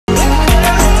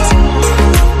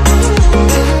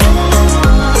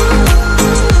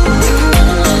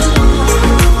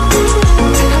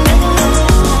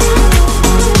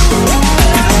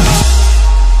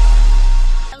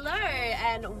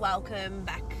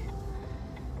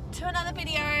to another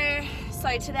video.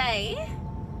 So today,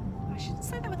 I should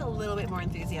say that with a little bit more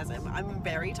enthusiasm. I'm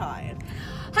very tired.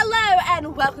 Hello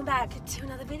and welcome back to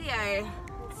another video.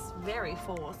 It's very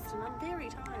forced and I'm very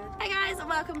tired. Hey guys, and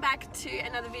welcome back to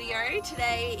another video.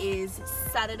 Today is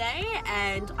Saturday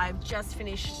and I've just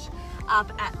finished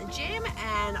up at the gym,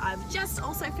 and I've just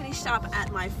also finished up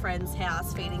at my friend's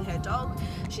house feeding her dog.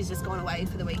 She's just gone away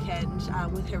for the weekend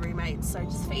with her roommates, so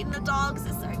just feeding the dogs.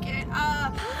 It's so cute.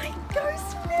 Hi,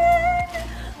 Ghost Man.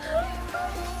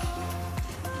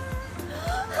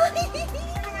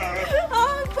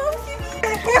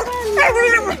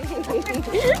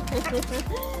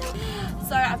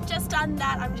 So I've just done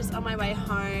that. I'm just on my way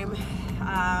home.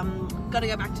 Got to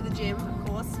go back to the gym, of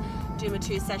course. Do my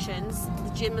 2 sessions. The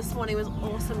gym this morning was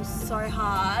awesome, so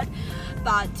hard,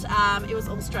 but it was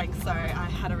all strength, so I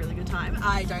had a really good time.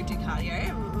 I don't do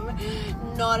cardio.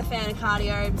 I'm not a fan of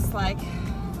cardio. Just like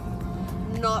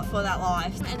not for that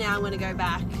life. And now I'm going to go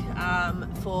back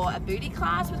for a booty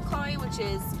class with Chloe, which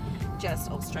is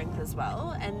just all strength as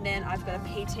well, and then I've got a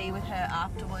PT with her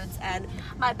afterwards, and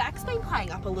my back's been playing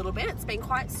up a little bit. It's been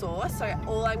quite sore, so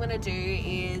all I'm going to do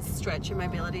is stretch and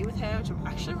mobility with her, which I'm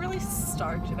actually really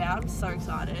stoked about. I'm so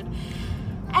excited.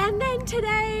 And then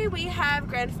today we have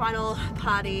grand final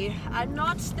party. I'm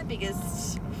not the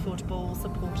biggest football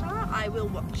supporter. I will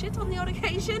watch it on the odd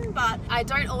occasion, but I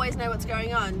don't always know what's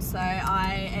going on, so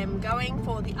I am going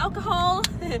for the alcohol.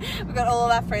 We've got all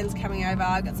of our friends coming over.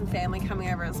 I've got some family coming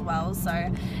over as well, so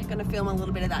I'm gonna film a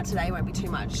little bit of that today. Won't be too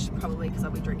much probably because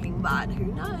I'll be drinking, but who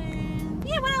knows.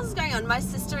 Yeah, what else is going on? My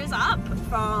sister is up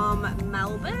from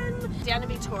Melbourne down to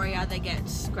Victoria. They get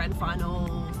grand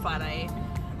final Friday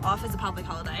off as a public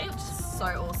holiday, which is so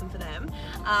awesome for them,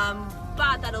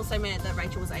 but that also meant that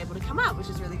Rachel was able to come up, which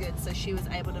is really good. So she was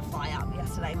able to fly up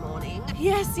yesterday morning.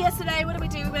 Yes, yesterday, what did we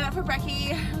do? We went out for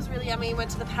brekkie. It was really yummy. Went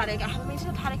to the paddock. I haven't been to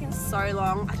the paddock in so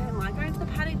long. I don't like going to the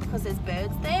paddock because there's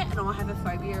birds there and I have a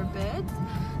phobia of birds,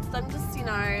 so I'm just, you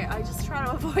know, I just try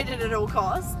to avoid it at all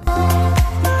costs.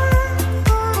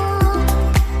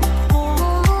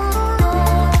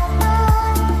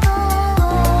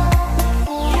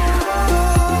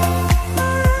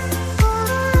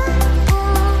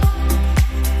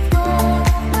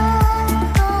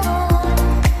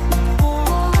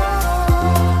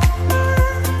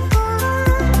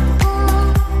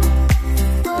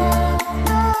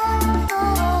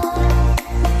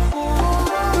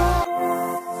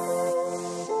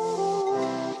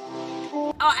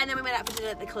 And then we went out for dinner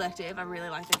at the Collective. I really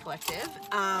like the Collective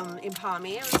in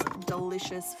Palmy. It was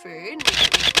delicious food.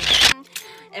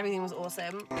 Everything was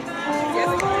awesome. They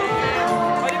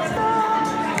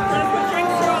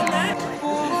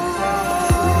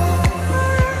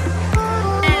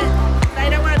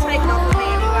don't want to take it off with me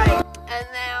anyway. And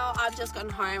now I've just gotten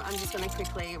home. I'm just going to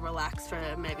quickly relax for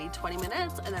maybe 20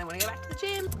 minutes and then I'm going to go back to the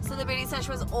gym. So the booty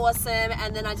session was awesome,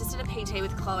 and then I just did a PT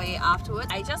with Chloe afterwards.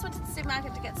 I just went to the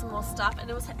supermarket to get some more stuff and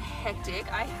it was hectic.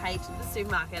 I hate the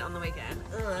supermarket on the weekend.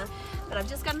 Ugh. But I've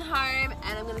just gotten home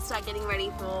and I'm going to start getting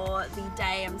ready for the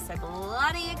day. I'm so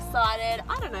bloody excited.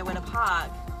 I don't know where to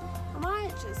park. I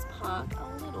might just park a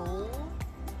little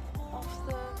off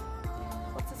the,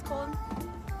 what's this called?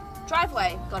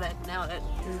 Driveway. Got it. Nailed it.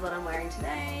 This is what I'm wearing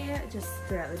today, just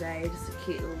throughout the day. Just a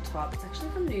cute little top. It's actually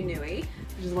from New Nui,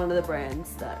 which is one of the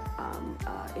brands that are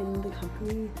in the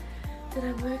company that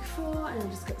I work for. And I've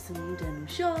just got some new denim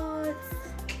shorts.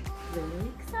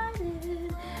 Really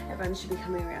excited. Everyone should be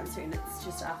coming around soon. It's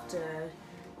just after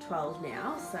 12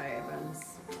 now, so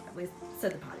we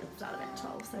said the party will start at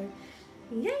 12, so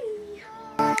yay!